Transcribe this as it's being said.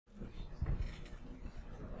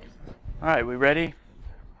All right, we ready?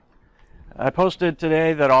 I posted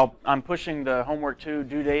today that I'm pushing the homework 2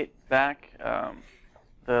 due date back.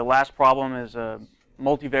 The last problem is a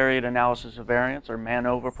multivariate analysis of variance, or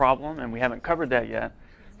MANOVA problem, and we haven't covered that yet.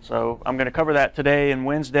 So I'm going to cover that today and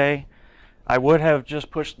Wednesday. I would have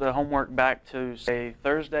just pushed the homework back to, say,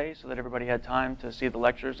 Thursday so that everybody had time to see the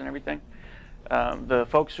lectures and everything. The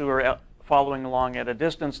folks who are following along at a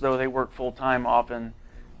distance, though, they work full-time often,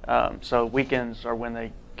 so weekends are when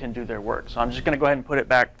they can do their work. So I'm just going to go ahead and put it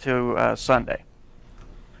back to Sunday.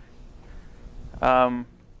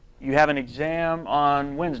 You have an exam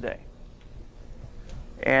on Wednesday.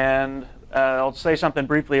 And I'll say something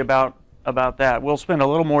briefly about that. We'll spend a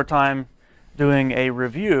little more time doing a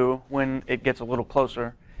review when it gets a little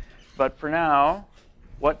closer. But for now,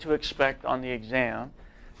 what to expect on the exam.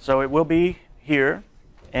 So it will be here,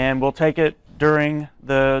 and we'll take it during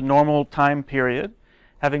the normal time period.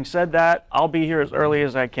 Having said that, I'll be here as early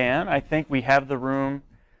as I can. I think we have the room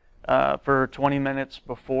for 20 minutes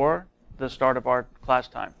before the start of our class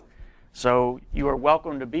time. So you are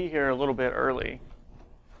welcome to be here a little bit early.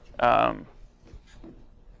 But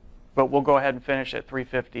we'll go ahead and finish at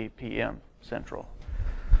 3:50 p.m. Central.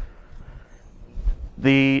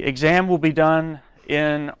 The exam will be done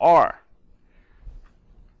in R.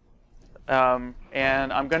 And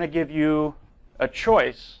I'm going to give you a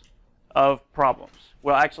choice of problems.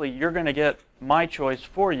 Well, actually, you're going to get my choice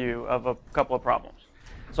for you of a couple of problems.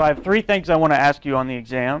 So I have 3 things I want to ask you on the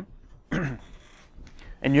exam. And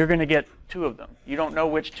you're going to get 2 of them. You don't know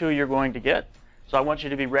which 2 you're going to get. So I want you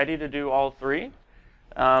to be ready to do all 3.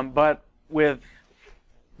 But with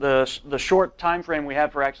the short time frame we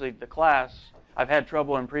have for actually the class, I've had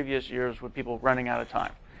trouble in previous years with people running out of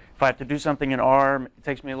time. If I have to do something in R, it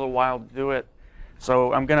takes me a little while to do it.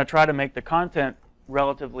 So I'm going to try to make the content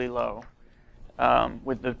relatively low,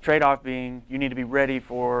 with the trade-off being you need to be ready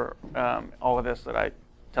for all of this that I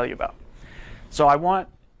tell you about. So I want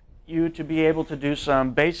you to be able to do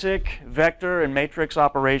some basic vector and matrix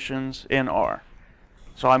operations in R.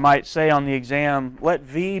 So I might say on the exam, let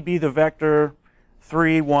V be the vector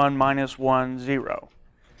 3, 1, minus 1, 0.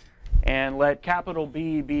 And let capital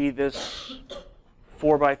B be this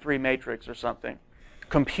 4×3 matrix or something.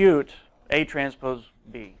 Compute A transpose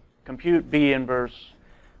B. Compute B inverse.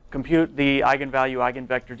 Compute the eigenvalue,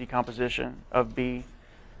 eigenvector decomposition of B.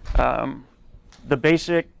 The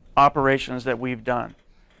basic operations that we've done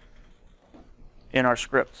in our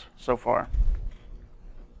scripts so far.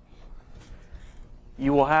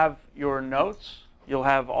 You will have your notes. You'll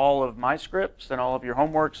have all of my scripts and all of your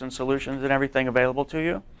homeworks and solutions and everything available to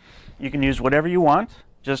you. You can use whatever you want,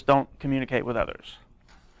 just don't communicate with others.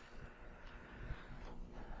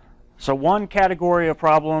 So one category of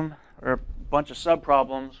problem, or a bunch of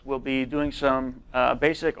subproblems, will be doing some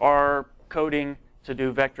basic R coding to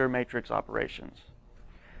do vector matrix operations.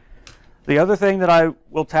 The other thing that I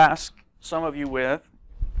will task some of you with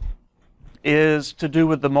is to do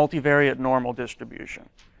with the multivariate normal distribution.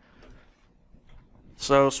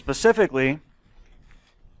 So specifically,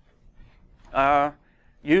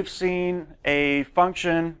 you've seen a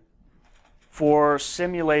function for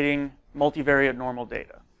simulating multivariate normal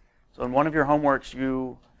data. So in one of your homeworks,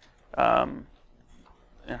 in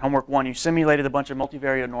homework 1, you simulated a bunch of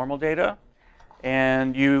multivariate normal data,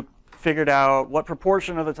 and you figured out what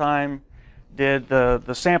proportion of the time did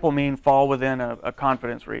the sample mean fall within a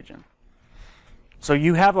confidence region. So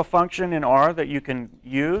you have a function in R that you can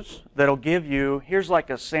use that'll give you, here's like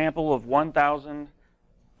a sample of 1,000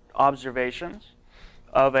 observations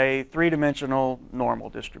of a 3-dimensional normal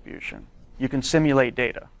distribution. You can simulate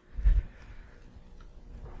data.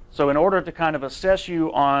 So in order to kind of assess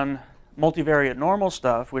you on multivariate normal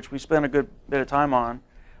stuff, which we spent a good bit of time on,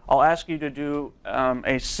 I'll ask you to do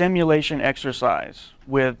a simulation exercise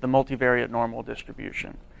with the multivariate normal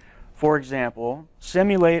distribution. For example,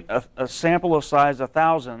 simulate a sample of size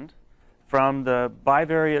 1,000 from the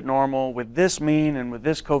bivariate normal with this mean and with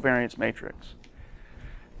this covariance matrix.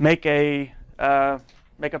 Make a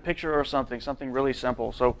picture or something really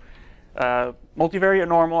simple. So multivariate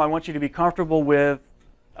normal, I want you to be comfortable with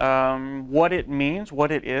what it means,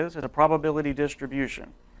 what it is. It's a probability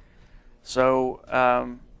distribution. So,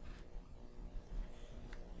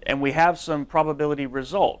 and we have some probability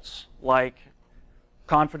results, like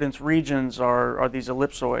confidence regions are these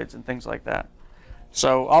ellipsoids and things like that.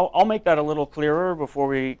 So I'll make that a little clearer before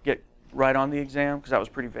we get right on the exam, because that was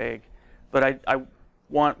pretty vague. But I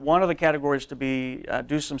want one of the categories to be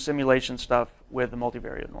do some simulation stuff with the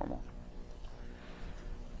multivariate normal.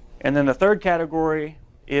 And then the third category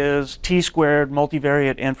is t-squared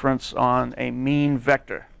multivariate inference on a mean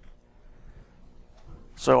vector.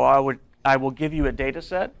 So I will give you a data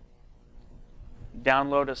set,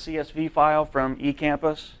 download a CSV file from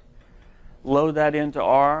eCampus, load that into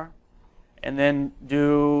R, and then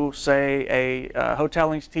do, say, a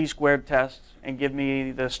Hotelling's t-squared test and give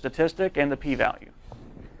me the statistic and the p-value.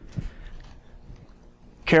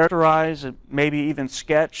 Characterize, maybe even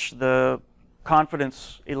sketch the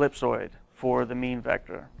confidence ellipsoid for the mean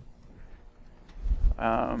vector.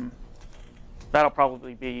 That'll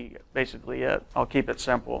probably be basically it. I'll keep it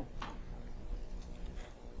simple.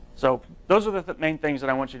 So those are the main things that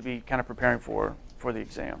I want you to be kind of preparing for the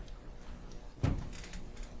exam.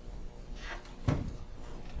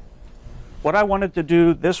 What I wanted to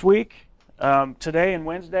do this week, today and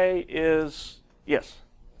Wednesday, is, yes?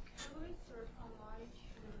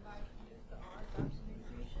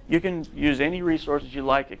 You can use any resources you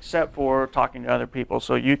like except for talking to other people.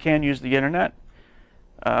 So you can use the internet.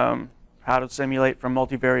 How to simulate from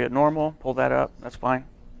multivariate normal, pull that up, that's fine.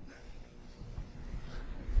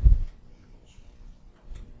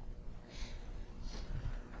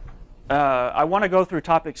 I want to go through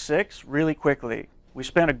topic 6 really quickly. We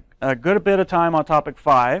spent a good bit of time on topic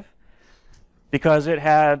 5 because it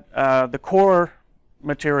had the core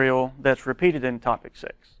material that's repeated in topic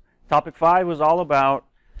 6. Topic 5 was all about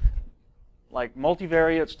like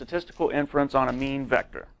multivariate statistical inference on a mean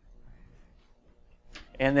vector.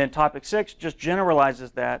 And then topic 6 just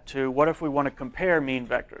generalizes that to what if we want to compare mean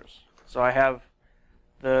vectors. So I have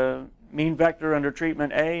the mean vector under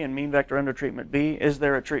treatment A and mean vector under treatment B. Is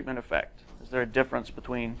there a treatment effect? Is there a difference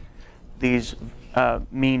between these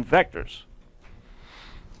mean vectors?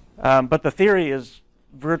 But the theory is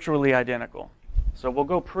virtually identical. So we'll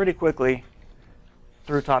go pretty quickly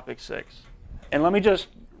through topic 6. And let me just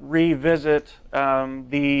revisit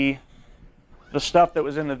the stuff that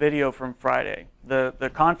was in the video from Friday.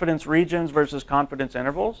 The confidence regions versus confidence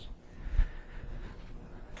intervals.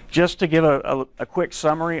 Just to give a quick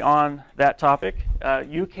summary on that topic,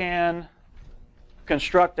 you can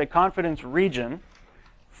construct a confidence region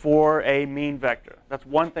for a mean vector. That's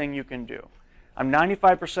one thing you can do. I'm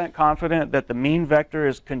 95% confident that the mean vector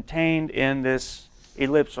is contained in this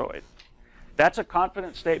ellipsoid. That's a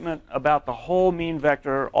confidence statement about the whole mean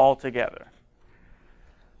vector altogether.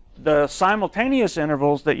 The simultaneous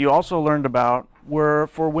intervals that you also learned about were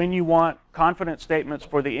for when you want confidence statements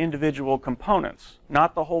for the individual components,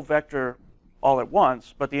 not the whole vector all at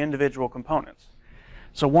once, but the individual components.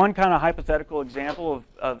 So one kind of hypothetical example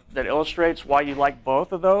that illustrates why you like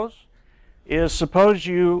both of those is suppose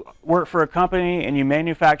you work for a company and you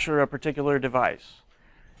manufacture a particular device.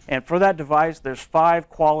 And for that device, there's 5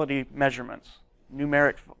 quality measurements,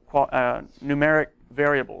 numeric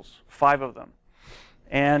variables, 5 of them.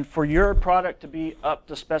 And for your product to be up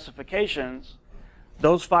to specifications,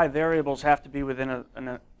 those 5 variables have to be within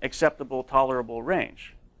an acceptable, tolerable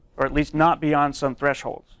range, or at least not beyond some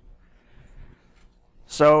thresholds.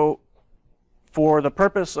 So for the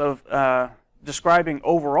purpose of describing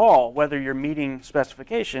overall whether you're meeting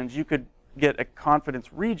specifications, you could get a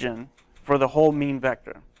confidence region for the whole mean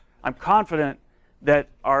vector. I'm confident that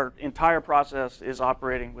our entire process is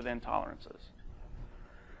operating within tolerances.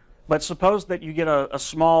 But suppose that you get a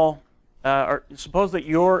small, or suppose that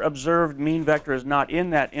your observed mean vector is not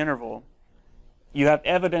in that interval. You have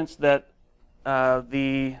evidence that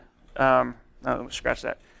scratch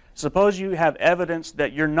that. Suppose you have evidence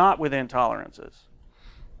that you're not within tolerances.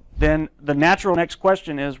 Then the natural next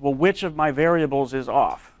question is, well, which of my variables is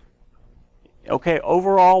off? Okay,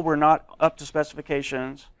 overall, we're not up to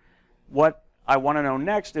specifications. What I want to know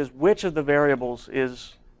next is which of the variables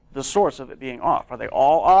is the source of it being off. Are they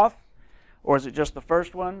all off? Or is it just the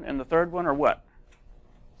first one and the third one, or what?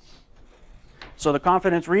 So the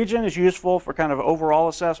confidence region is useful for kind of overall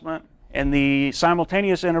assessment, and the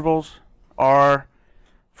simultaneous intervals are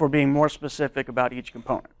for being more specific about each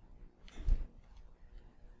component.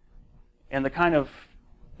 And the kind of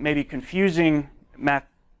maybe confusing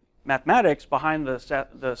mathematics behind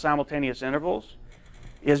the simultaneous intervals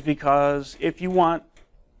is because if you want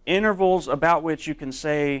intervals about which you can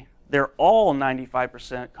say they're all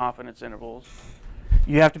 95% confidence intervals,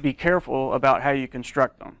 you have to be careful about how you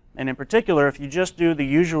construct them. And in particular, if you just do the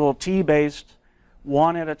usual t-based,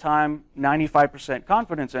 one at a time, 95%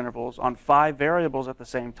 confidence intervals on 5 variables at the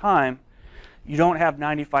same time, you don't have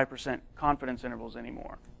 95% confidence intervals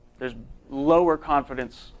anymore. There's lower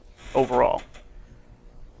confidence overall.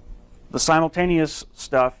 The simultaneous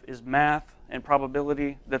stuff is math and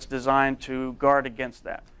probability that's designed to guard against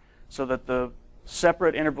that, so that the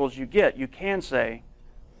separate intervals you get, you can say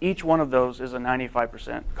each one of those is a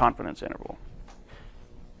 95% confidence interval.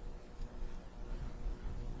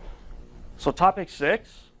 So topic 6,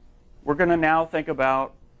 we're going to now think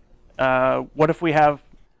about what if we have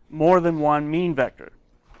more than one mean vector.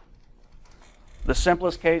 The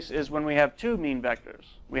simplest case is when we have two mean vectors.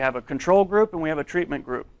 We have a control group and we have a treatment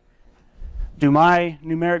group. Do my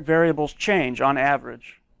numeric variables change on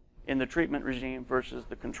average in the treatment regime versus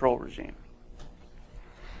the control regime?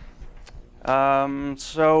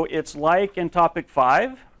 So it's like in topic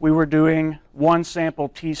 5, we were doing one sample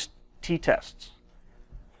t-tests.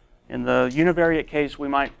 In the univariate case, we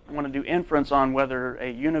might want to do inference on whether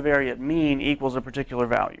a univariate mean equals a particular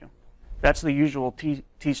value. That's the usual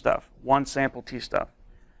t stuff, one sample t stuff.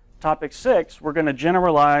 Topic 6, we're going to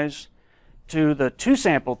generalize to the two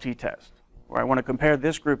sample t-test, where I want to compare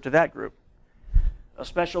this group to that group. A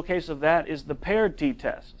special case of that is the paired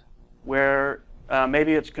t-test, where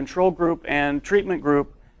maybe it's control group and treatment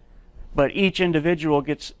group, but each individual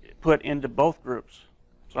gets put into both groups.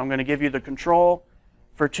 So I'm going to give you the control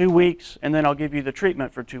for 2 weeks, and then I'll give you the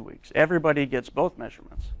treatment for 2 weeks. Everybody gets both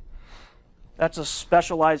measurements. That's a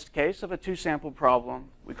specialized case of a two-sample problem.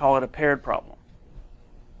 We call it a paired problem.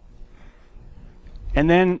 And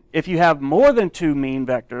then if you have more than two mean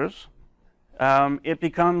vectors, it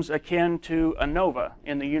becomes akin to ANOVA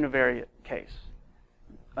in the univariate case.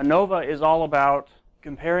 ANOVA is all about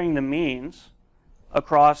comparing the means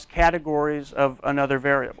across categories of another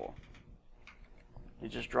variable. Let me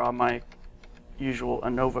just draw my usual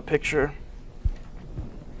ANOVA picture.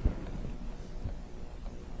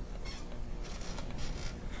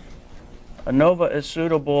 ANOVA is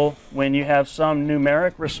suitable when you have some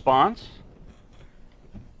numeric response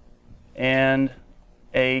and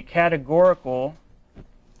a categorical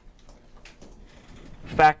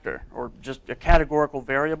factor, or just a categorical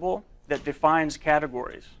variable that defines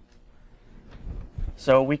categories.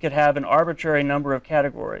 So we could have an arbitrary number of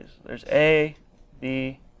categories. There's A,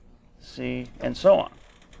 B, C, and so on.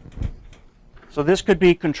 So this could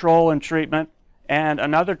be control and treatment, and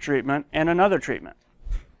another treatment, and another treatment.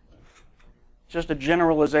 Just a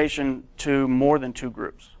generalization to more than two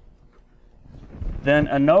groups. Then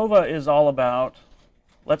ANOVA is all about,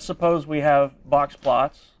 let's suppose we have box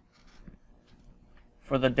plots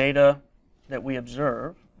for the data that we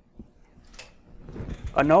observe.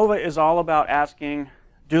 ANOVA is all about asking,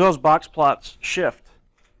 do those box plots shift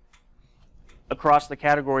across the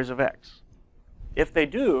categories of X? If they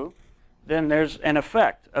do, then there's an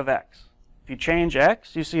effect of X. If you change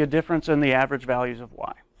X, you see a difference in the average values of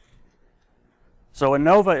Y. So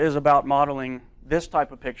ANOVA is about modeling this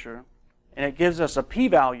type of picture, and it gives us a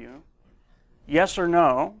p-value. Yes or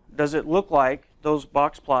no, does it look like those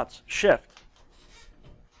box plots shift?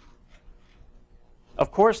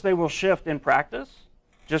 Of course, they will shift in practice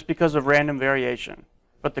just because of random variation.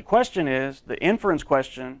 But the question is, the inference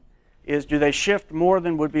question is, do they shift more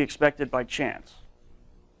than would be expected by chance?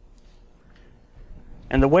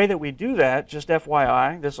 And the way that we do that, just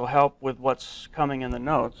FYI, this will help with what's coming in the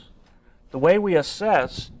notes. The way we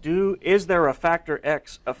assess, is there a factor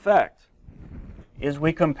X effect, is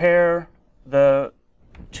we compare the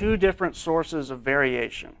two different sources of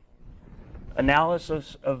variation.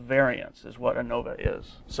 Analysis of variance is what ANOVA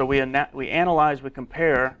is. So we analyze, we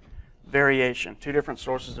compare variation, two different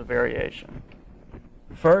sources of variation.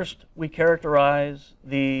 First, we characterize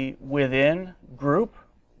the within group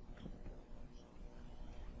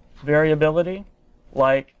variability.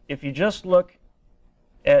 Like if you just look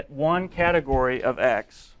at one category of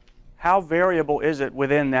X, how variable is it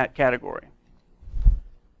within that category?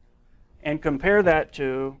 And compare that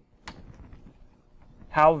to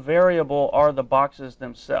how variable are the boxes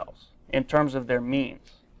themselves in terms of their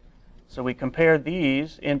means. So we compare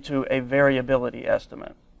these into a variability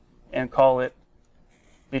estimate and call it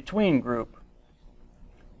between group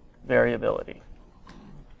variability.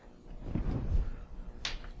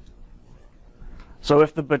 So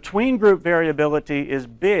if the between group variability is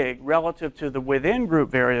big relative to the within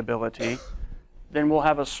group variability, then we'll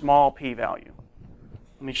have a small p-value.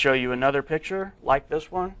 Let me show you another picture like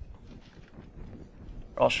this one.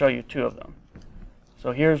 I'll show you two of them.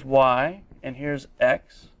 So here's Y and here's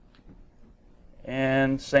X,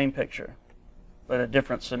 and same picture, but a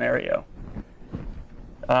different scenario.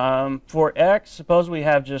 For X, suppose we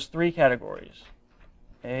have just three categories,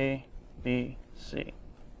 A, B, C.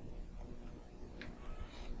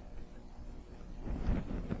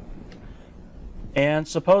 And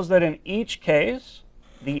suppose that in each case,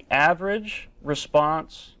 the average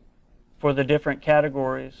response for the different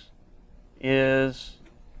categories is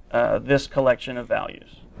this collection of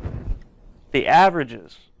values. The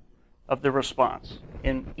averages of the response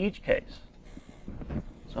in each case.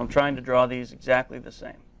 So I'm trying to draw these exactly the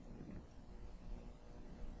same.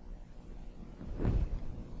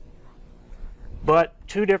 But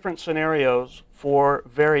two different scenarios for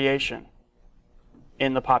variation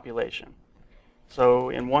in the population. So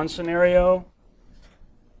in one scenario,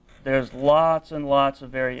 there's lots and lots of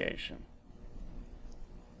variation.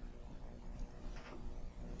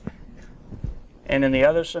 And in the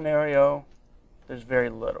other scenario, there's very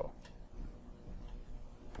little.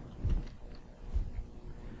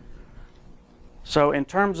 So in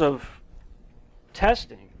terms of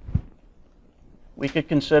testing, we could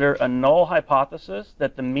consider a null hypothesis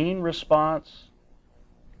that the mean response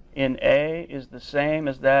in A is the same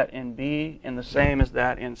as that in B and the same as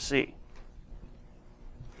that in C.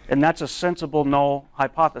 And that's a sensible null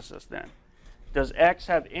hypothesis then. Does X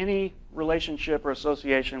have any relationship or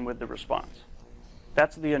association with the response?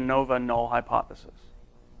 That's the ANOVA null hypothesis.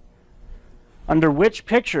 Under which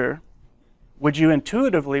picture would you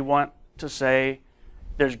intuitively want to say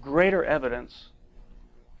there's greater evidence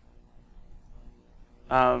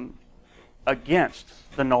against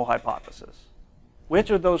the null hypothesis? Which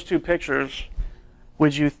of those two pictures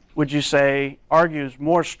would you say argues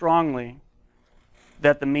more strongly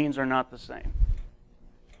that the means are not the same?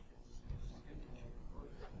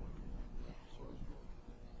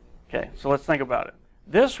 Okay, so let's think about it.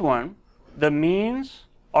 This one, the means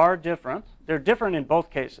are different. They're different in both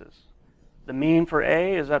cases. The mean for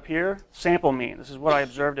A is up here, sample mean. This is what I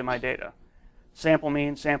observed in my data. Sample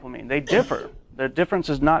mean, sample mean. They differ. The difference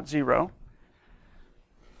is not zero.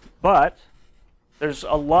 But there's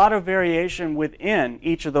a lot of variation within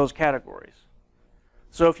each of those categories.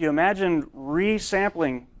 So if you imagine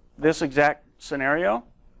resampling this exact scenario,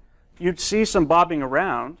 you'd see some bobbing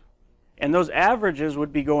around, and those averages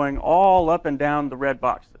would be going all up and down the red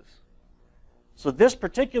boxes. So this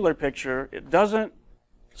particular picture, it doesn't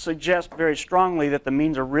suggest very strongly that the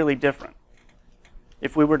means are really different.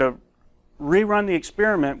 If we were to rerun the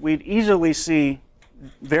experiment, we'd easily see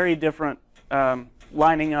very different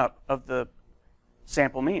lining up of the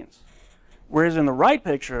sample means. Whereas in the right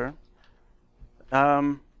picture,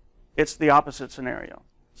 it's the opposite scenario.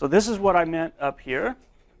 So this is what I meant up here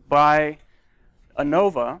by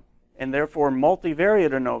ANOVA, and therefore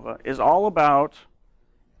multivariate ANOVA is all about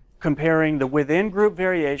comparing the within group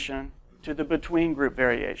variation to the between group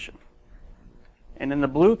variation. And in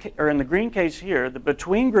the green case here, the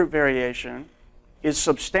between group variation is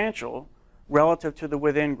substantial relative to the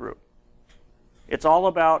within group. It's all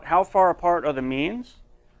about how far apart are the means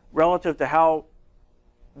relative to how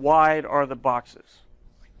wide are the boxes.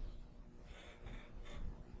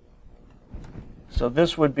 So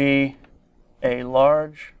this would be a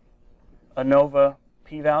large ANOVA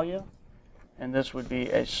p-value, and this would be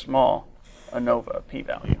a small ANOVA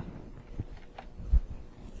p-value.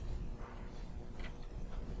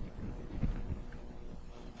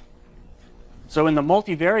 So in the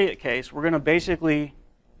multivariate case, we're going to basically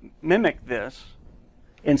mimic this.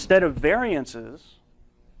 Instead of variances,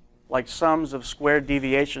 like sums of squared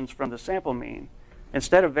deviations from the sample mean,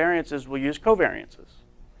 instead of variances, we'll use covariances.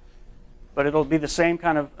 But it'll be the same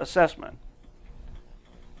kind of assessment.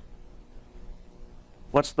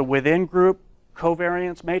 What's the within group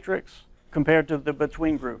covariance matrix compared to the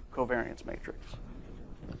between group covariance matrix?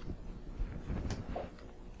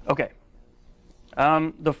 Okay.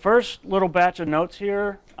 The first little batch of notes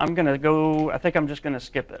here, I think I'm just going to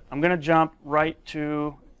skip it. I'm going to jump right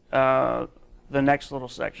to the next little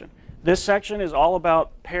section. This section is all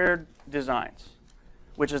about paired designs,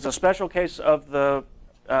 which is a special case of the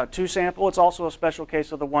two sample. It's also a special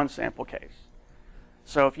case of the one sample case.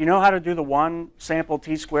 So if you know how to do the one sample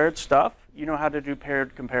t-squared stuff, you know how to do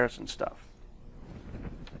paired comparison stuff.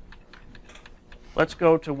 Let's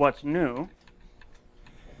go to what's new.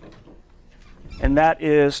 And that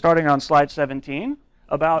is, starting on slide 17,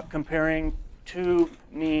 about comparing two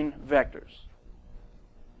mean vectors.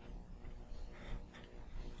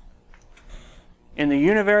 In the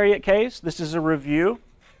univariate case, this is a review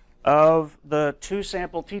of the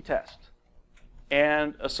two-sample t-test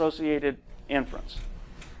and associated inference.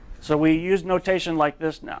 So we use notation like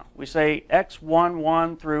this now. We say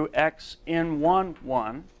x11 through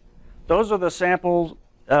xn11. Those are the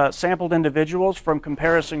sampled individuals from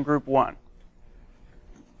comparison group 1.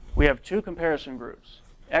 We have two comparison groups,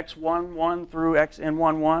 x11 through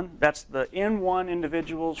xn11. That's the n1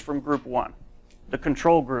 individuals from group 1, the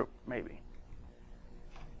control group maybe.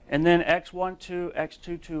 And then x12,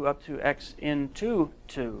 x22 up to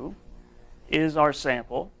xn22 is our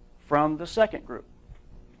sample from the second group.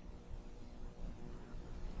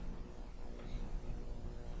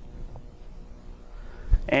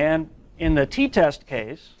 And in the t-test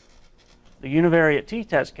case, the univariate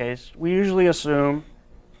t-test case, we usually assume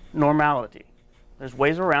normality. There's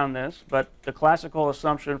ways around this, but the classical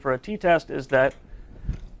assumption for a t-test is that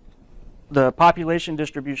the population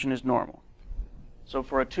distribution is normal. So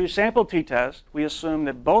for a two-sample t-test, we assume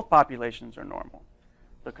that both populations are normal.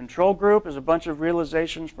 The control group is a bunch of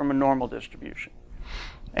realizations from a normal distribution.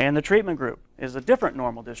 And the treatment group is a different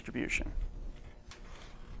normal distribution.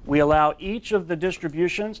 We allow each of the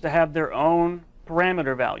distributions to have their own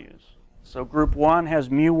parameter values. So group 1 has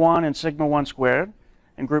mu1 and sigma 1 squared,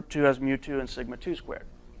 and group 2 has mu2 and sigma 2 squared.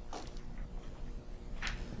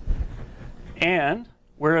 And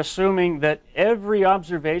we're assuming that every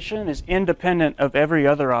observation is independent of every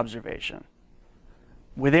other observation.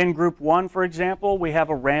 Within group 1, for example, we have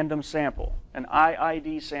a random sample, an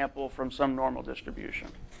IID sample from some normal distribution.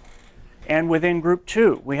 And within group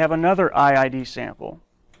 2, we have another IID sample.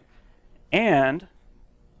 And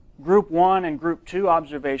group 1 and group 2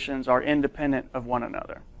 observations are independent of one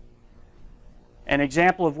another. An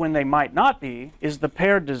example of when they might not be is the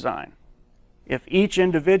paired design. If each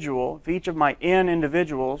of my n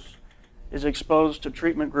individuals is exposed to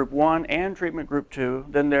treatment group 1 and treatment group 2,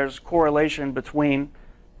 then there's correlation between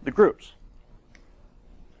the groups.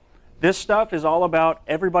 This stuff is all about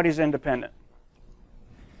everybody's independent.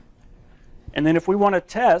 And then if we want to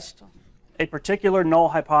test a particular null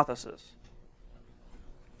hypothesis,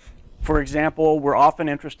 for example, we're often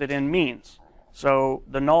interested in means. So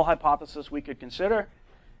the null hypothesis we could consider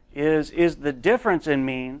is the difference in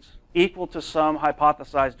means equal to some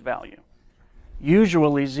hypothesized value,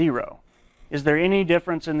 usually 0. Is there any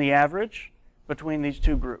difference in the average between these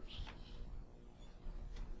two groups?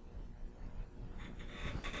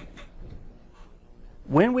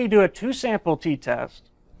 When we do a two-sample t-test,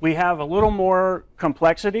 we have a little more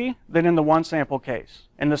complexity than in the one-sample case.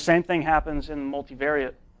 And the same thing happens in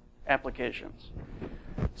multivariate applications.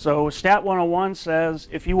 So STAT 101 says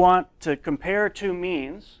if you want to compare two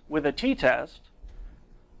means with a t-test,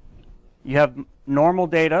 you have normal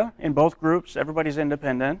data in both groups, everybody's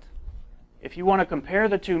independent. If you want to compare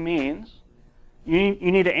the two means, you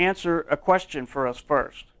need to answer a question for us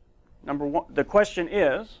first. Number one, the question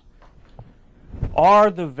is,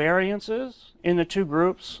 are the variances in the two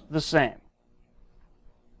groups the same?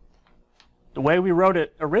 The way we wrote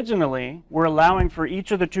it originally, we're allowing for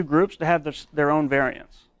each of the two groups to have their own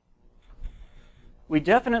variance. We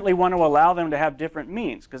definitely want to allow them to have different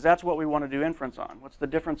means, because that's what we want to do inference on. What's the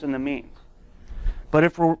difference in the means?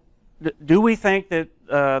 But do we think that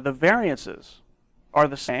the variances are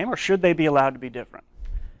the same, or should they be allowed to be different?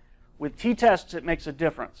 With t-tests, it makes a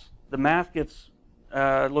difference. The math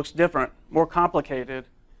looks different, more complicated,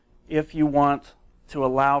 if you want to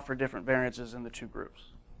allow for different variances in the two groups.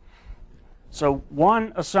 So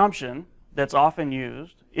one assumption that's often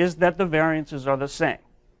used is that the variances are the same.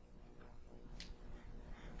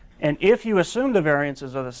 And if you assume the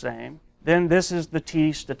variances are the same, then this is the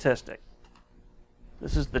t statistic.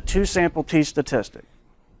 This is the two-sample t statistic.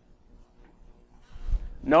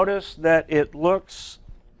 Notice that it looks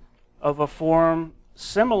of a form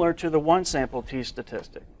similar to the one-sample t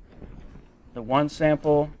statistic. The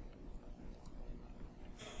one-sample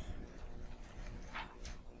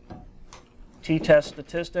t-test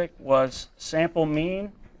statistic was sample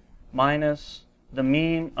mean minus the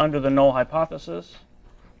mean under the null hypothesis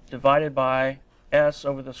divided by s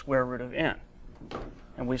over the square root of n.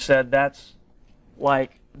 And we said that's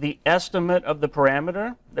like the estimate of the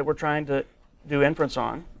parameter that we're trying to do inference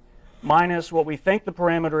on minus what we think the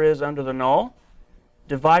parameter is under the null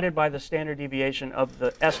divided by the standard deviation of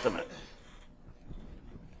the estimate.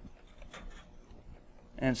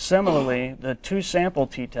 And similarly, the two-sample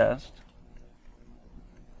t-test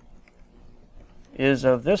is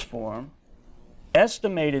of this form,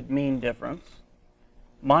 estimated mean difference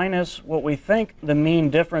minus what we think the mean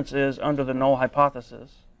difference is under the null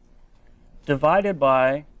hypothesis divided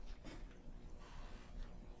by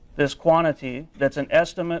this quantity that's an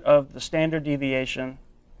estimate of the standard deviation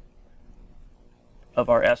of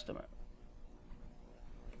our estimate.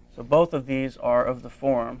 So both of these are of the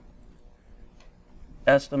form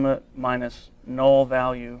estimate minus null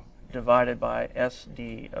value divided by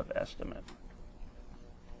SD of estimate.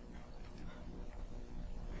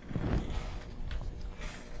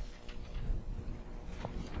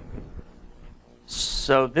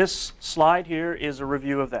 So this slide here is a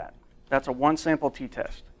review of that. That's a one-sample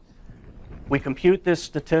t-test. We compute this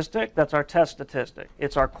statistic. That's our test statistic.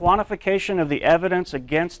 It's our quantification of the evidence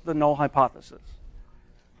against the null hypothesis.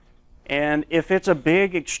 And if it's a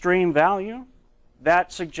big extreme value,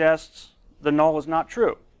 that suggests the null is not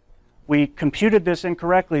true. We computed this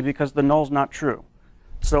incorrectly because the null is not true.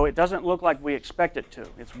 So it doesn't look like we expect it to.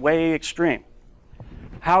 It's way extreme.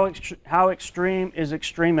 How extreme is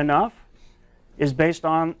extreme enough is based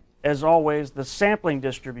on, as always, the sampling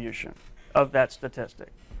distribution of that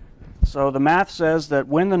statistic. So the math says that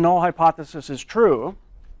when the null hypothesis is true,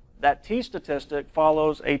 that t statistic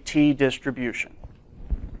follows a t distribution.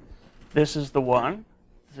 This is the one.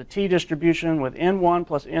 It's a t distribution with n1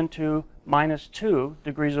 plus n2 minus 2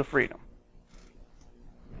 degrees of freedom.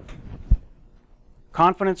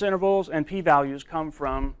 Confidence intervals and p-values come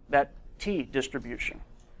from that t distribution.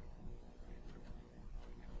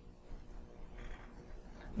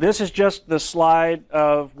 This is just the slide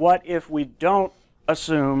of what if we don't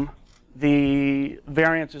assume the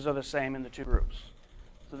variances are the same in the two groups.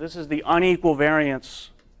 So this is the unequal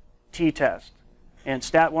variance t-test. And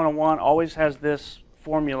Stat 101 always has this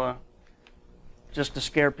formula just to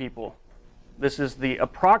scare people. This is the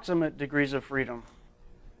approximate degrees of freedom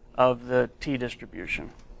of the t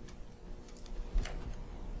distribution.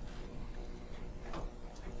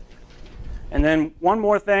 And then one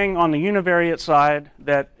more thing on the univariate side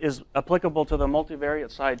that is applicable to the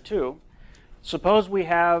multivariate side too. Suppose we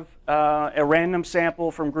have a random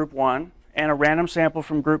sample from group 1 and a random sample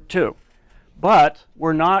from group 2, but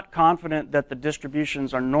we're not confident that the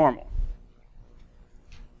distributions are normal.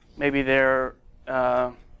 Maybe they're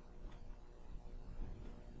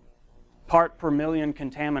part per million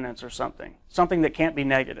contaminants or something that can't be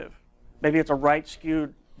negative. Maybe it's a right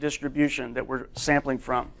skewed distribution that we're sampling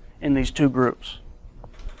from in these two groups.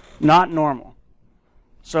 Not normal.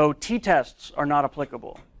 So t-tests are not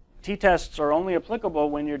applicable. T-tests are only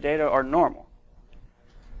applicable when your data are normal.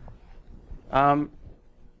 And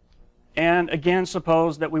again,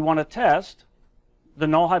 suppose that we want to test the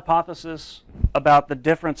null hypothesis about the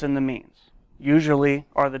difference in the means. Usually,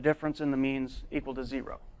 are the difference in the means equal to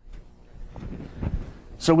 0?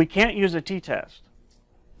 So we can't use a t-test.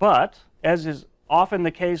 But, as is often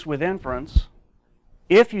the case with inference,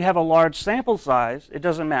 if you have a large sample size, it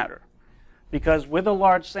doesn't matter. Because with a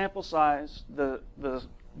large sample size, the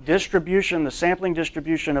distribution, the sampling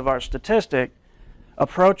distribution of our statistic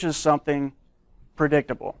approaches something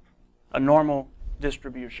predictable, a normal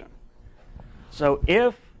distribution. So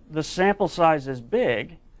if the sample size is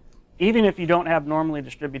big, even if you don't have normally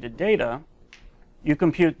distributed data, you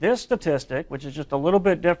compute this statistic, which is just a little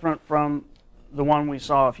bit different from the one we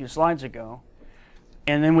saw a few slides ago,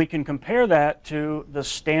 and then we can compare that to the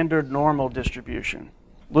standard normal distribution.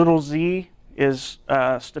 Little z is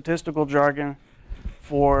statistical jargon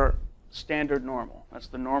for standard normal. That's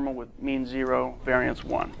the normal with mean 0, variance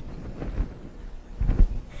 1.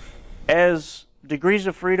 As degrees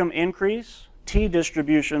of freedom increase, t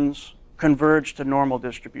distributions converge to normal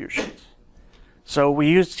distributions. So we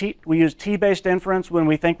use t-based inference when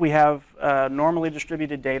we think we have normally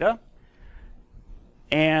distributed data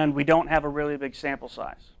and we don't have a really big sample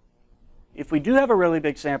size. If we do have a really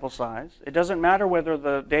big sample size, it doesn't matter whether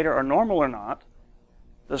the data are normal or not,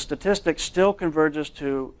 the statistic still converges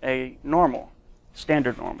to a normal,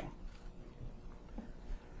 standard normal.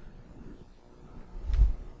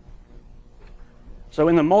 So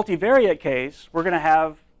in the multivariate case, we're going to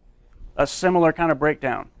have a similar kind of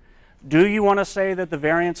breakdown. Do you want to say that the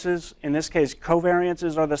variances, in this case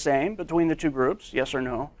covariances, are the same between the two groups? Yes or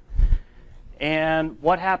no? And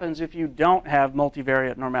what happens if you don't have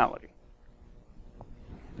multivariate normality?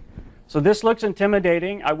 So this looks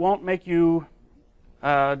intimidating. I won't make you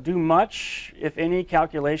do much, if any,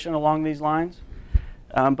 calculation along these lines.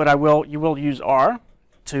 But you will use R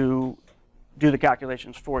to do the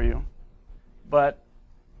calculations for you. But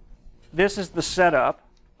this is the setup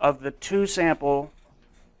of the two-sample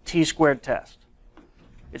t-squared test.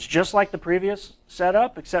 It's just like the previous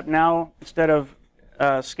setup, except now instead of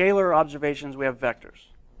scalar observations, we have vectors.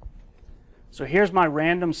 So here's my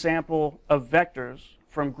random sample of vectors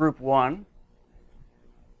from group 1.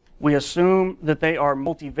 We assume that they are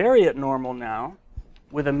multivariate normal now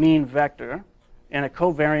with a mean vector and a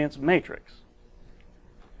covariance matrix.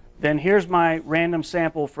 Then here's my random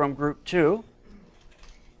sample from group 2,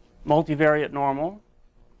 multivariate normal,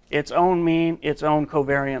 its own mean, its own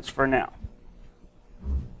covariance for now.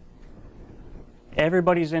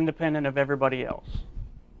 Everybody's independent of everybody else.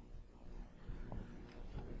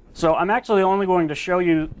 So I'm actually only going to show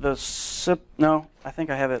you the no, I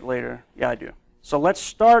think I have it later. Yeah, I do. So let's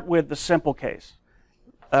start with the simple case.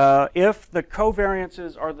 If the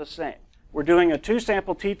covariances are the same, we're doing a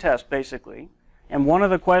two-sample t-test basically, and one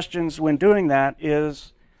of the questions when doing that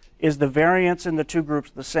is the variance in the two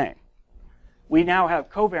groups the same? We now have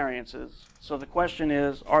covariances, so the question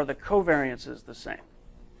is, are the covariances the same?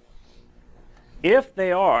 If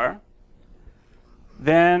they are,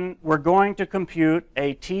 then we're going to compute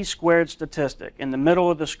a t-squared statistic. In the middle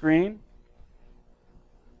of the screen,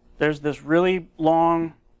 there's this really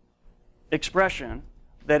long expression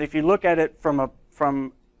that if you look at it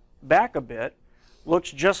from back a bit,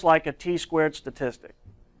 looks just like a t-squared statistic.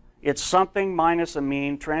 It's something minus a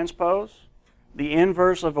mean transpose, the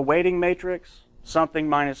inverse of a weighting matrix, something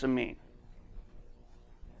minus a mean.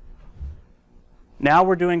 Now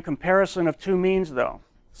we're doing comparison of two means, though.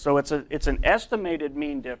 So it's an estimated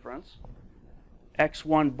mean difference,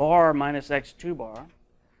 x1 bar minus x2 bar,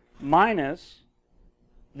 minus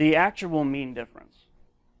the actual mean difference,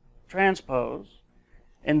 transpose.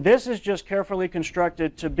 And this is just carefully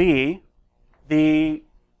constructed to be the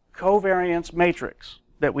covariance matrix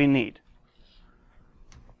that we need.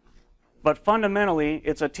 But fundamentally,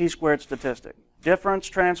 it's a t-squared statistic. Difference,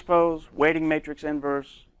 transpose, weighting matrix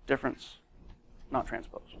inverse, difference, not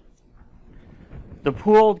transpose. The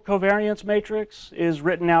pooled covariance matrix is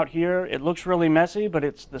written out here. It looks really messy, but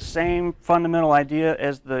it's the same fundamental idea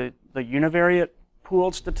as the univariate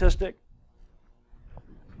pooled statistic.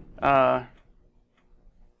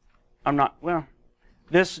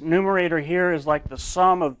 This numerator here is like the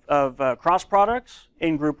sum of cross products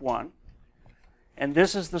in group 1. And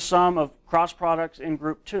this is the sum of cross products in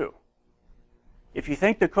group 2. If you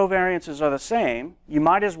think the covariances are the same, you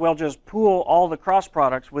might as well just pool all the cross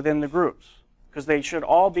products within the groups, because they should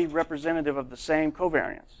all be representative of the same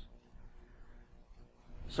covariance.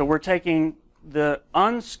 So we're taking the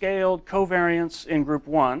unscaled covariance in group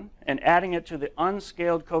 1 and adding it to the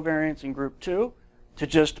unscaled covariance in group 2 to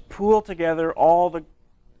just pool together all the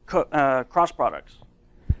cross products.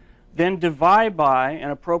 Then divide by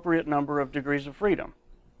an appropriate number of degrees of freedom.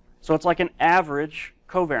 So it's like an average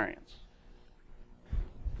covariance.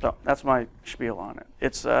 So that's my spiel on it.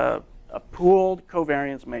 It's a pooled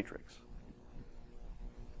covariance matrix.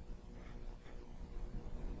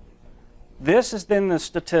 This is then the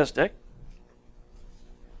statistic.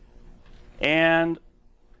 And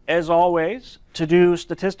as always, to do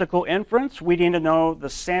statistical inference, we need to know the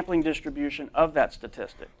sampling distribution of that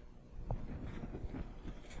statistic.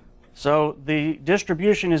 So the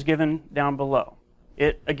distribution is given down below.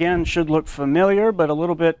 It, again, should look familiar, but a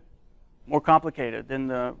little bit more complicated than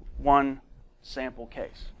the one sample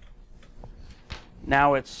case.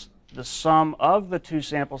 Now it's the sum of the two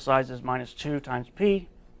sample sizes minus 2 times p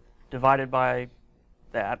divided by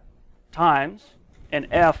that times an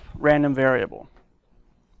f random variable.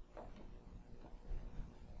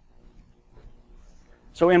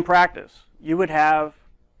 So in practice, you would have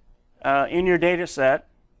in your data set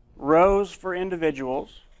rows for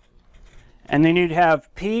individuals, and then you'd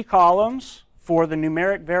have p columns for the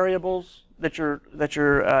numeric variables that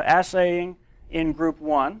you're assaying in group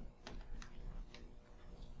 1.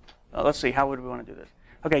 Let's see, how would we want to do this?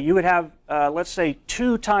 Okay, you would have, let's say,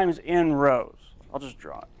 2 times n rows. I'll just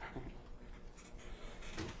draw it.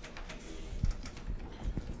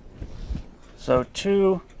 So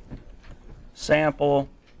 2 sample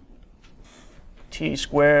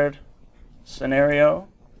t-squared scenario.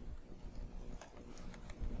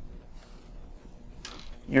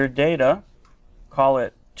 Your data, call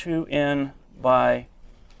it 2n by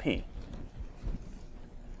p.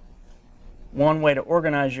 One way to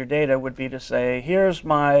organize your data would be to say, here's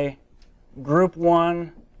my group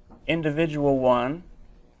 1 individual 1,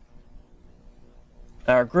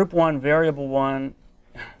 or group 1 variable 1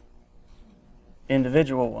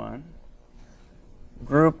 individual 1,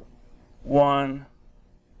 group 1,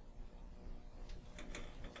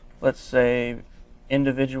 let's say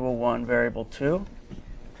individual 1 variable 2,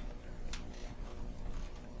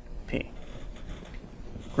 p.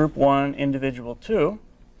 Group 1 individual 2,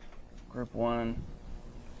 group 1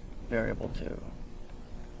 variable 2.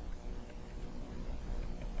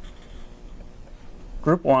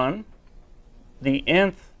 Group 1, the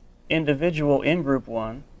nth individual in group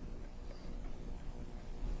 1,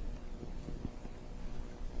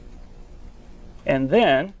 and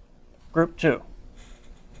then group 2.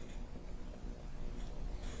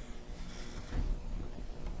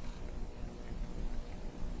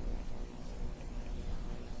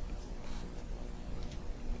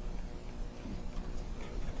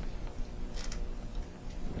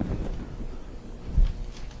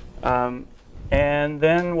 And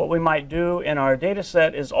then what we might do in our data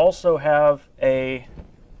set is also have an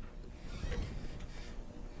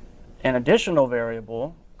additional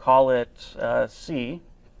variable, call it c,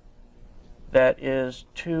 that is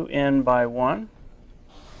 2n by 1.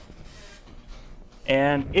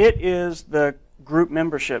 And it is the group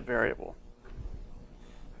membership variable.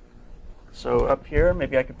 So up here,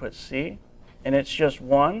 maybe I could put c, and it's just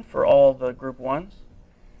 1 for all the group 1s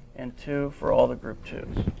and 2 for all the group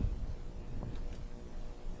 2s.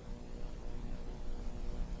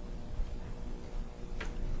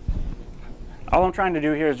 All I'm trying to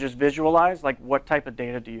do here is just visualize, like, what type of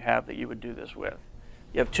data do you have that you would do this with.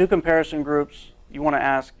 You have 2 comparison groups, you want to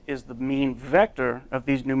ask, is the mean vector of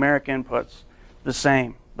these numeric inputs the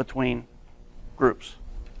same between groups?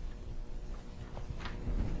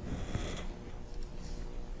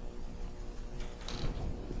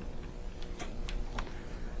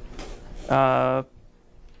 I'll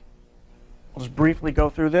just briefly go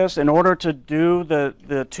through this. In order to do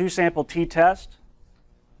the two-sample t-test,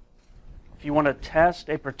 if you want to test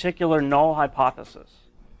a particular null hypothesis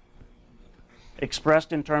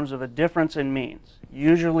expressed in terms of a difference in means,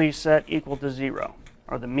 usually set equal to 0,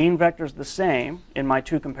 are the mean vectors the same in my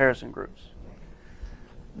two comparison groups,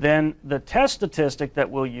 then the test statistic that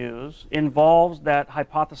we'll use involves that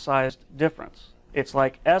hypothesized difference. It's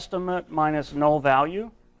like estimate minus null value,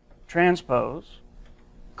 transpose,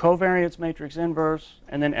 covariance matrix inverse,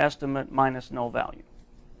 and then estimate minus null value.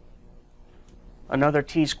 Another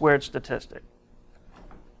t-squared statistic.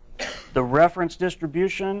 The reference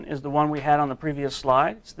distribution is the one we had on the previous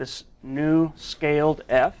slide. It's this new scaled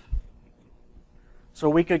f. So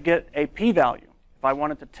we could get a p-value. If I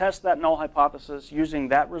wanted to test that null hypothesis using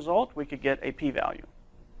that result, we could get a p-value.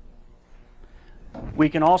 We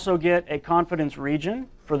can also get a confidence region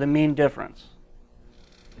for the mean difference.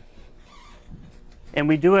 And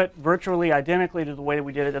we do it virtually identically to the way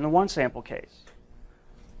we did it in the one sample case.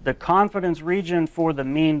 The confidence region for the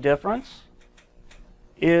mean difference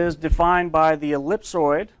is defined by the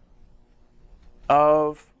ellipsoid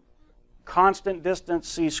of constant distance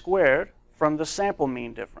c squared from the sample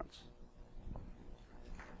mean difference.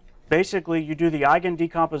 Basically, you do the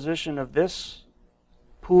eigendecomposition of this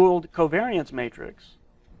pooled covariance matrix,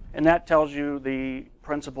 and that tells you the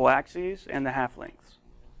principal axes and the half lengths.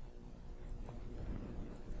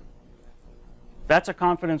 That's a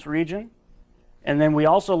confidence region. And then we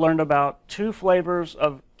also learned about two flavors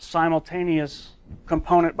of simultaneous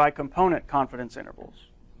component by component confidence intervals.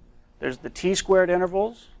 There's the t-squared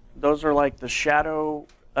intervals. Those are like the shadow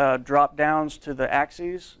drop downs to the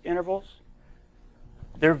axes intervals.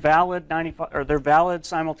 They're valid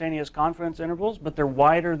simultaneous confidence intervals, but they're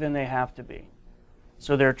wider than they have to be.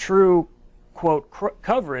 So their true, quote,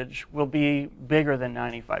 coverage will be bigger than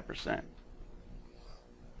 95%.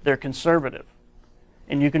 They're conservative.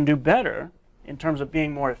 And you can do better in terms of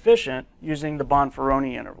being more efficient using the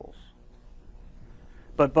Bonferroni intervals.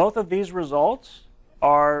 But both of these results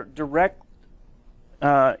are direct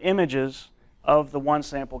images of the one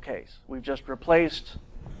sample case. We've just replaced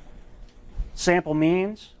sample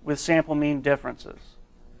means with sample mean differences.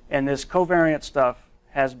 And this covariance stuff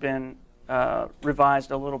has been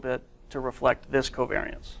revised a little bit to reflect this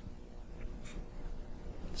covariance.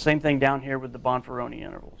 Same thing down here with the Bonferroni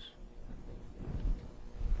intervals.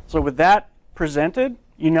 So with that presented,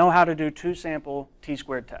 you know how to do two-sample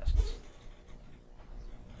t-squared tests.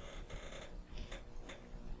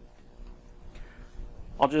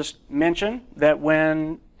 I'll just mention that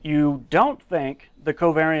when you don't think the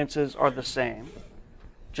covariances are the same,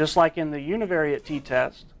 just like in the univariate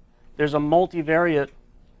t-test, there's a multivariate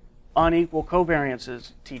unequal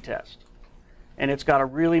covariances t-test. And it's got a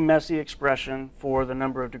really messy expression for the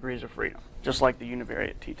number of degrees of freedom, just like the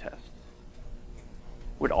univariate t-test.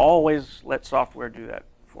 Would always let software do that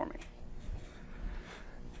for me.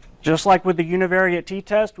 Just like with the univariate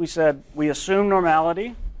t-test, we said we assume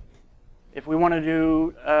normality. If we want to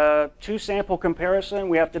do a two-sample comparison,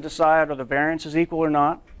 we have to decide are the variances equal or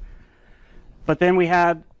not. But then we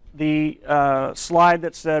had the slide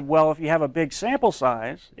that said, well, if you have a big sample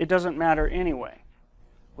size, it doesn't matter anyway.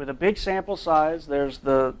 With a big sample size, there's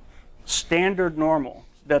the standard normal.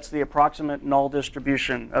 That's the approximate null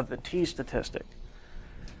distribution of the t statistic.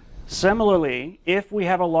 Similarly, if we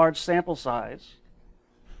have a large sample size,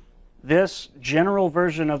 this general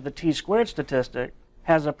version of the t-squared statistic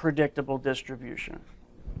has a predictable distribution.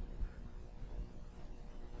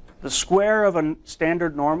 The square of a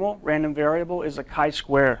standard normal random variable is a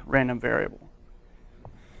chi-square random variable.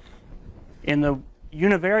 In the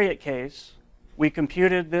univariate case, we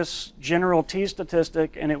computed this general t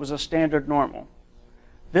statistic and it was a standard normal.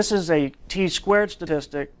 This is a t-squared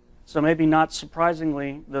statistic. So maybe not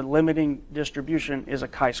surprisingly, the limiting distribution is a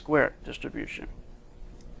chi-square distribution.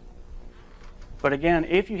 But again,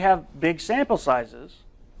 if you have big sample sizes,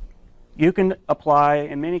 you can apply,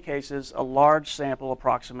 in many cases, a large sample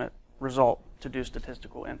approximate result to do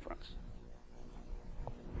statistical inference.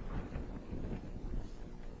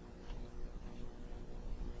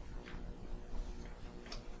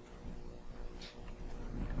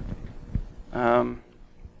 I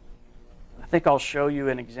think I'll show you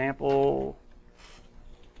an example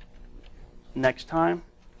next time.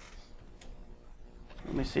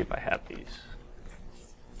 Let me see if I have these.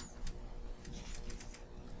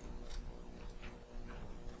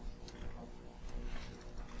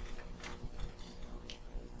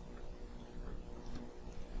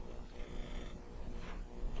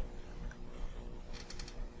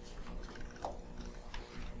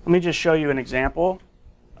 Let me just show you an example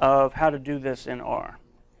of how to do this in R.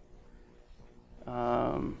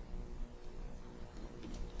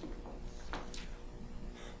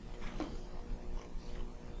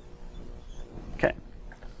 Okay.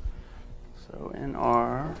 So in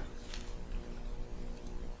R,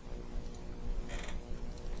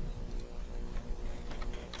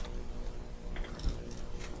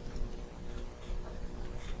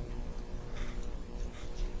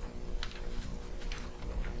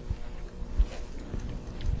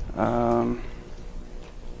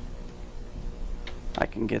 I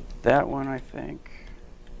can get that one, I think.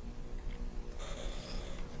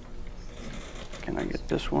 Can I get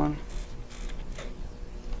this one?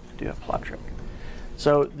 Do a plot trick.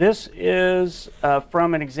 So this is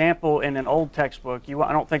from an example in an old textbook.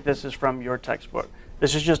 I don't think this is from your textbook.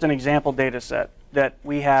 This is just an example data set that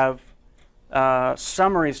we have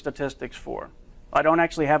summary statistics for. I don't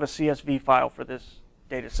actually have a CSV file for this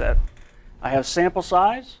data set. I have sample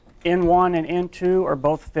size. N1 and N2 are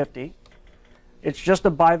both 50. It's just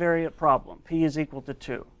a bivariate problem. P is equal to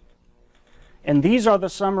 2. And these are the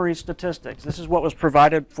summary statistics. This is what was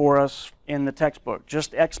provided for us in the textbook.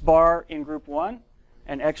 Just X bar in group 1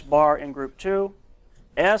 and X bar in group 2,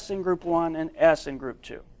 S in group 1 and S in group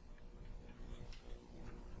 2.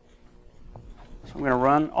 So I'm going to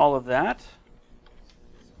run all of that.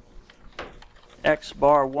 X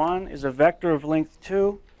bar 1 is a vector of length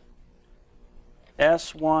 2.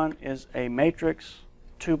 S1 is a matrix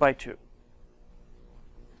 2 by 2.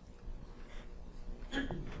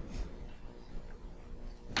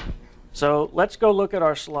 So let's go look at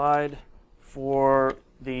our slide for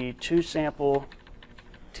the two-sample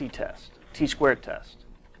t-test, t-squared test.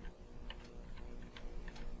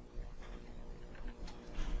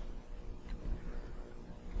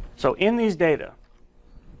 So in these data,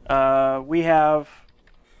 we have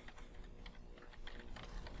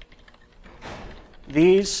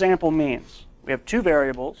these sample means. We have two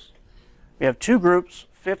variables. We have two groups,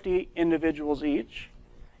 50 individuals each.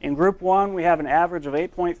 In group 1, we have an average of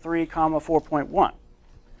 8.3, 4.1.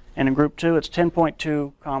 And in group 2, it's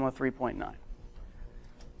 10.2, 3.9.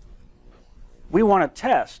 We want to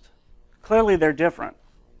test. Clearly, they're different.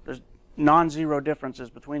 There's non-zero differences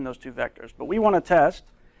between those two vectors. But we want to test,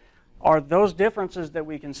 are those differences that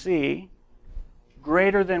we can see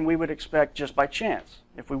greater than we would expect just by chance?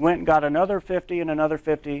 If we went and got another 50 and another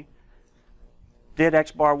 50, did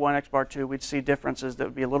X bar 1, X bar 2, we'd see differences that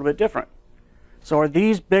would be a little bit different. So are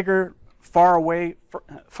these bigger, far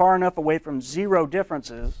enough away from zero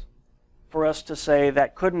differences for us to say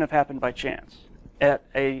that couldn't have happened by chance at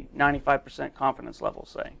a 95% confidence level,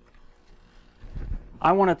 say?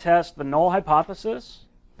 I want to test the null hypothesis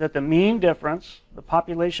that the mean difference, the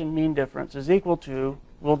population mean difference, is equal to,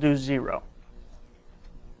 we'll do 0.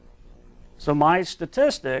 So my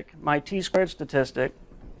statistic, my t-squared statistic,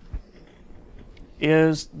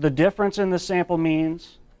 is the difference in the sample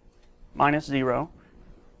means minus 0,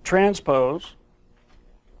 transpose.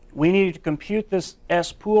 We need to compute this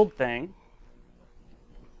S pooled thing,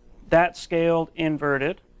 that scaled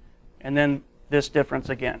inverted, and then this difference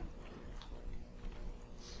again.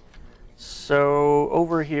 So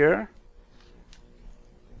over here,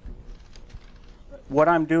 what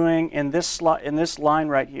I'm doing in this line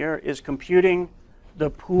right here is computing the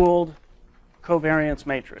pooled covariance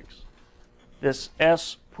matrix. This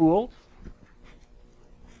S pooled.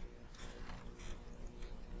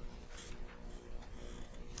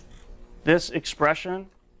 This expression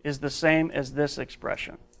is the same as this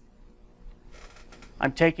expression.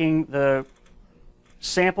 I'm taking the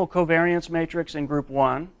sample covariance matrix in group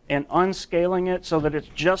 1 and unscaling it so that it's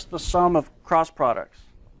just the sum of cross products.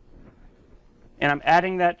 And I'm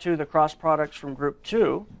adding that to the cross products from group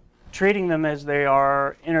 2, treating them as they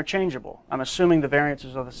are interchangeable. I'm assuming the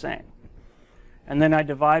variances are the same. And then I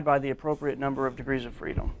divide by the appropriate number of degrees of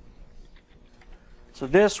freedom. So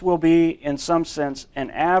this will be, in some sense, an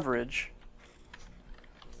average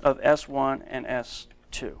of S1 and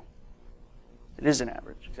S2. It is an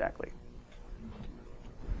average, exactly.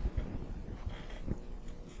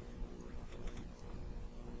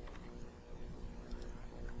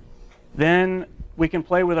 Then we can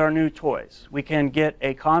play with our new toys. We can get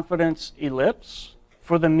a confidence ellipse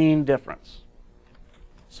for the mean difference.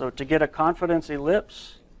 So to get a confidence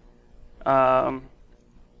ellipse,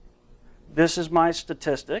 this is my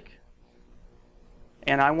statistic.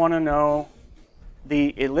 And I want to know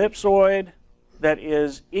the ellipsoid that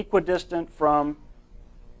is equidistant from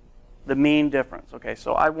the mean difference. Okay,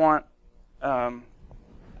 so I want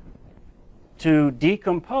to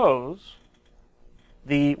decompose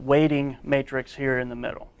the weighting matrix here in the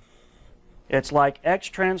middle. It's like X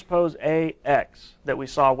transpose AX that we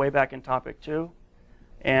saw way back in topic 2.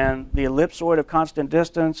 And the ellipsoid of constant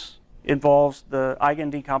distance involves the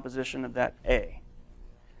eigendecomposition of that A.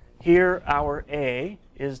 Here, our A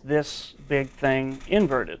is this big thing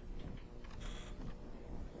inverted.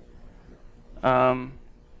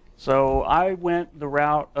 So I went the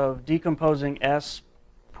route of decomposing S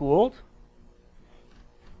pooled.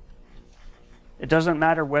 It doesn't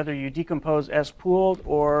matter whether you decompose S pooled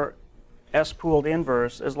or S pooled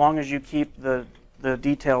inverse, as long as you keep the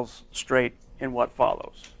details straight in what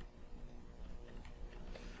follows.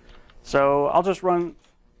 So I'll just run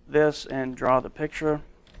this and draw the picture.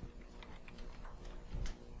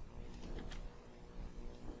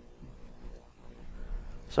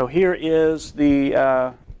 So here is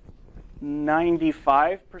the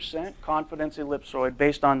 95% confidence ellipsoid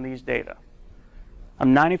based on these data.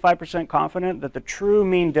 I'm 95% confident that the true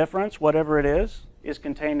mean difference, whatever it is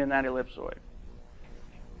contained in that ellipsoid.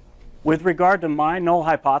 With regard to my null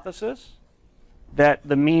hypothesis, that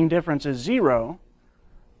the mean difference is 0,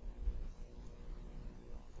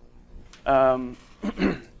 yeah,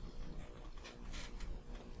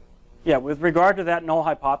 with regard to that null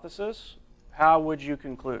hypothesis, how would you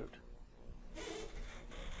conclude?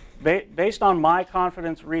 Based on my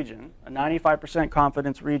confidence region, a 95%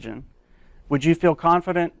 confidence region, would you feel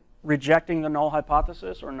confident rejecting the null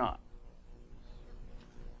hypothesis or not?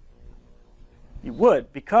 You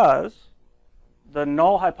would, because the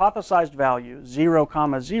null hypothesized value, 0,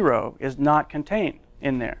 0, is not contained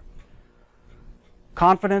in there.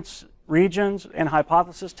 Confidence regions and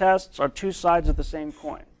hypothesis tests are two sides of the same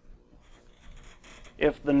coin.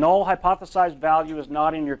 If the null hypothesized value is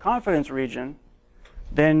not in your confidence region,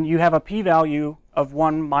 then you have a p-value of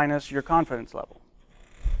 1 minus your confidence level,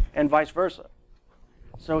 and vice versa.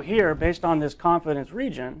 So here, based on this confidence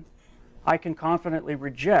region, I can confidently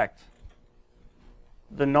reject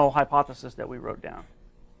the null hypothesis that we wrote down.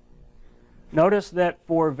 Notice that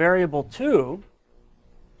for variable 2,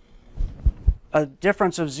 a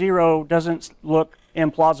difference of 0 doesn't look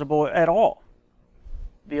implausible at all.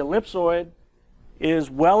 The ellipsoid is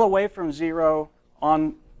well away from 0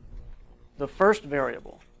 on the first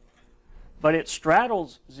variable, but it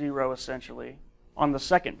straddles 0 essentially on the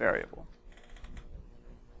second variable.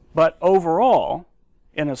 But overall,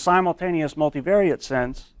 in a simultaneous multivariate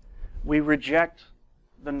sense, we reject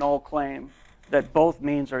the null claim that both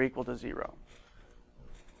means are equal to 0.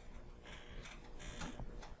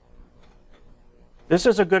 This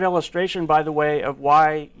is a good illustration, by the way, of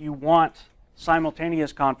why you want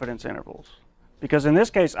simultaneous confidence intervals. Because in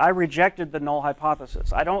this case, I rejected the null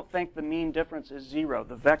hypothesis. I don't think the mean difference is 0,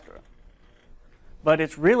 the vector. But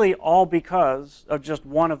it's really all because of just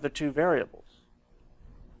one of the two variables.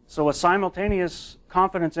 So a simultaneous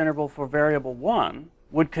confidence interval for variable 1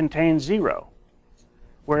 would contain 0,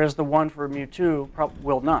 whereas the one for mu2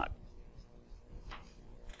 will not.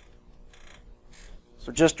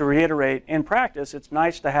 So just to reiterate, in practice, it's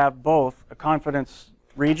nice to have both a confidence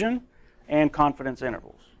region and confidence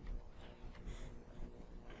intervals.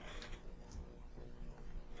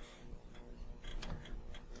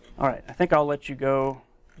 All right, I think I'll let you go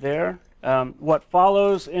there. What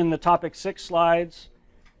follows in the topic 6 slides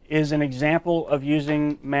is an example of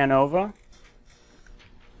using MANOVA.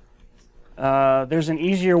 There's an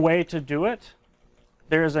easier way to do it.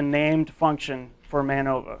 There is a named function for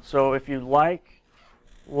MANOVA. So if you like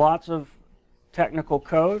lots of technical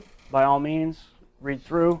code, by all means, read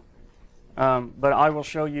through. But I will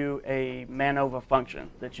show you a MANOVA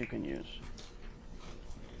function that you can use.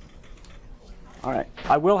 All right.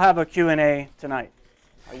 I will have a Q&A tonight.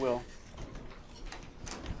 I will.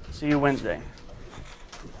 See you Wednesday.